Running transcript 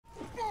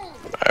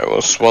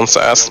was once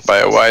asked by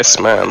a wise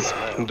man,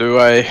 do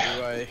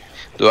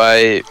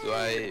I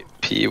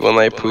pee when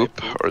I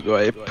poop, or do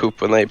I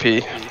poop when I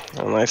pee?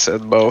 And I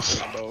said both.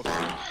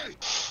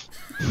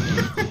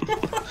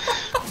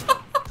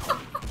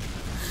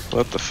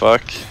 What the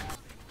fuck?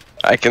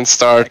 I can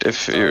start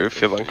if you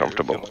feel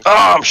uncomfortable.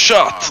 Ah, I'm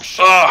shot!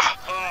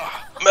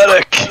 Ah!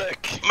 Medic!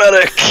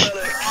 Medic!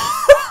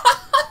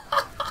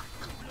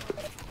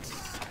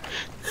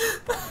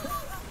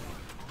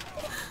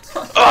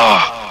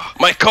 Ah!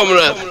 My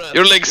comrade!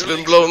 Your leg's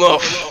been blown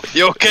off.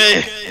 You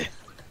okay?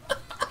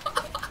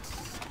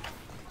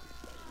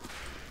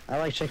 I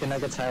like chicken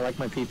nuggets, I like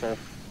my people.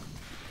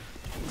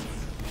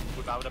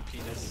 Without a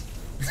penis.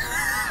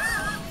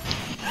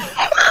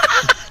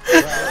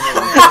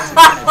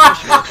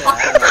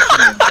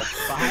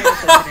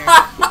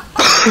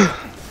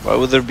 Why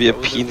would there be a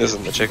penis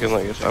in the chicken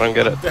nuggets? I don't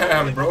get it.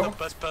 Damn, bro.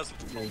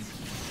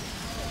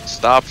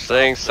 Stop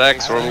saying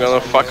sex or I'm gonna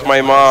fuck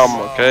my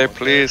mom, okay?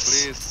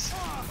 Please.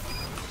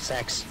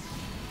 Sex.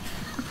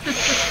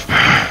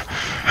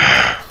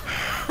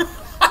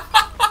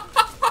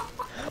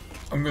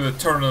 I'm gonna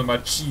turn on my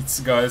cheats,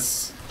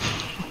 guys.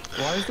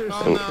 Why is there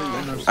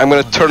I'm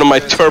gonna turn on my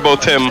turbo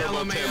Tim.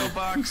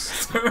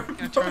 Mailbox.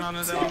 Gonna turn on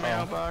his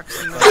mailbox.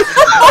 Turbo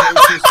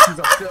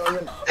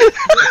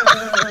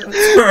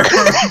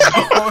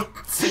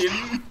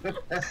Tim.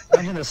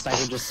 Imagine the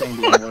sniper just saying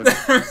the N-word.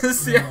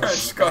 Yeah,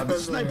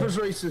 Sniper's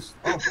racist.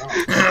 Oh,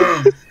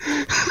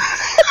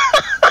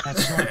 I'm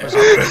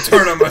gonna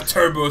turn on my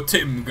Turbo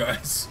Tim,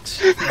 guys.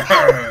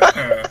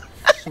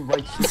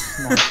 Racist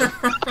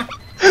sniper.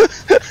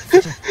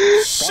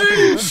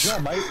 Sheesh! Good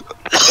job, mate.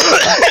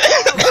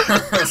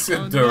 Jag ser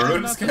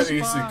dörren, ska jag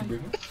i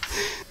cykelbilen.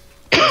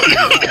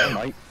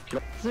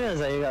 Yeah,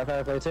 so you got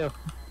fair play too.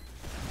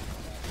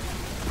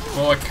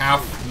 More like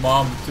half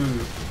mom too.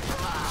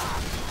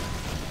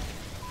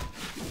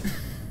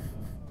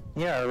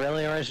 You're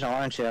really original,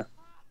 aren't you?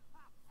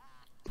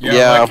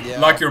 Yeah.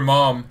 Like your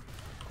mom.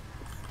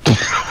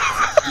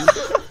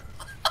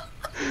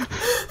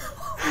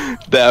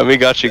 Damn, we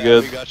got you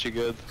good.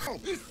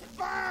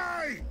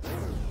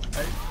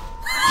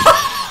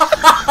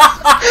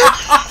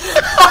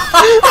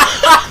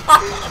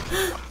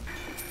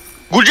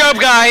 Good job,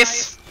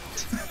 guys!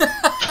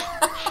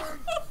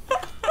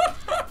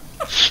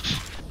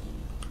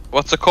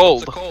 What's a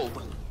cold?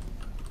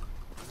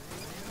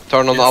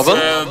 Turn on oven?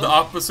 The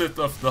opposite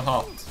of the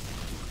hot.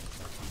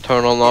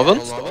 Turn on oven?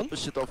 It's the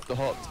opposite of the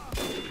hot.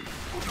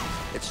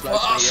 It's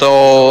like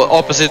So,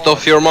 opposite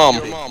of your mom.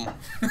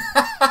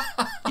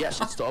 yes,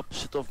 it's the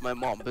opposite of my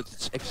mom, but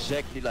it's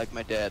exactly like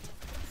my dad.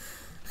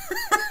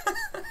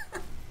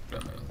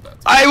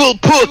 I will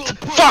put!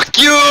 Fuck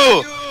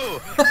you!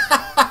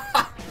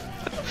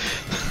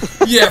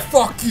 Yeah,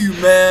 fuck you,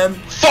 man!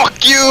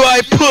 Fuck you,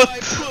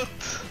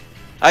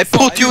 I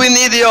put you in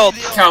idiot!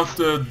 Count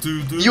the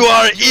doo-doo. You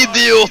are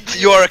idiot!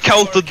 You are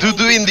counted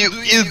doo-doo in the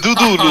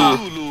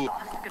doo-doo-doo.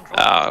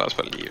 Ah, that's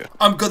what leave.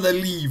 I'm gonna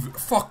leave.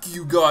 Fuck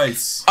you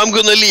guys. I'm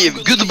gonna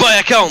leave. Goodbye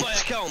account.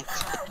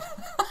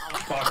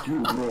 Fuck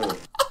you, bro.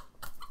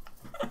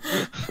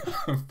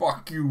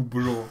 Fuck you,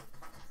 bro.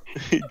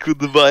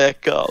 Goodbye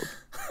account.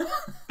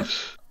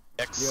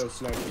 Yo,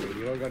 Sniper,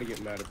 you don't gotta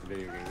get mad at the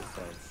video game, it's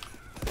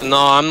fine. No,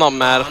 I'm not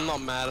mad.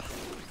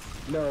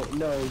 No,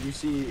 you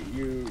see,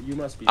 you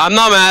must be. I'm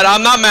not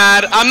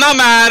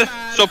mad.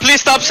 So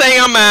please stop saying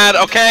I'm mad,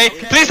 okay?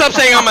 Please stop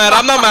saying I'm mad.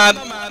 I'm not mad.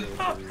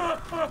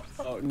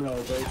 Oh, no, but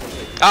it's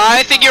okay.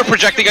 I think you're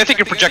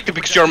projecting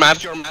because you're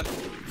mad. No, but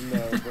you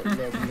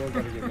don't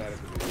gotta get mad at the video game.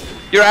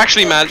 You're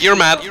actually mad. You're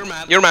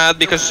mad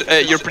because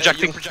you're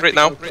projecting right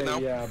now. Okay,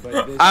 yeah,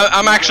 but this,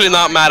 I'm actually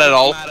not mad at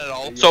all.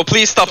 So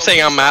please stop saying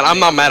I'm mad. I'm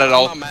not mad at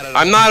all.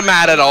 I'm not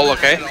mad at all,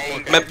 okay?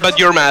 But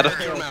you're mad.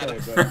 okay,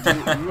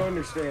 but you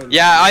understand.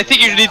 Yeah, I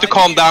think you need to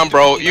calm down,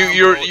 bro.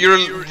 You're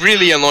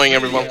really annoying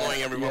everyone.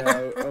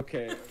 Yeah,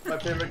 okay. My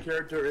favorite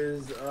character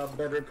is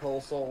Better Call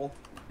Saul.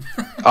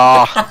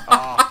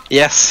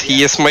 Yes,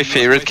 he is my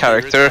favorite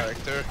character.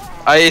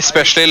 I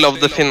especially love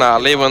the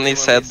finale when he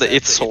said that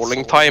it's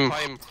souling time.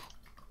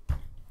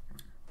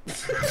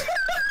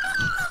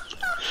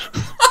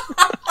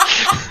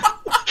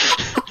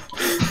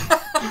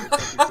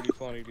 Pretty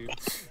funny, dude.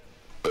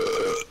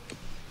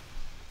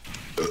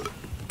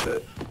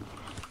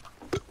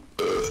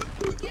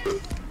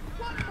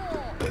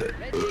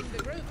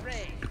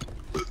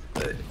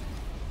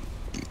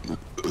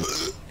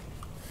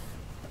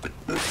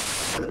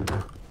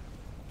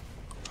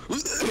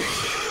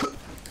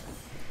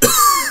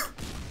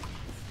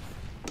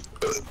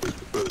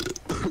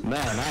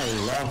 Man, I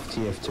love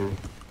TF2.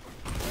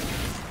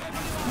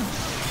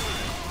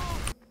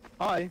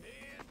 Hi.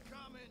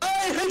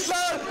 Hey,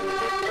 Hitler!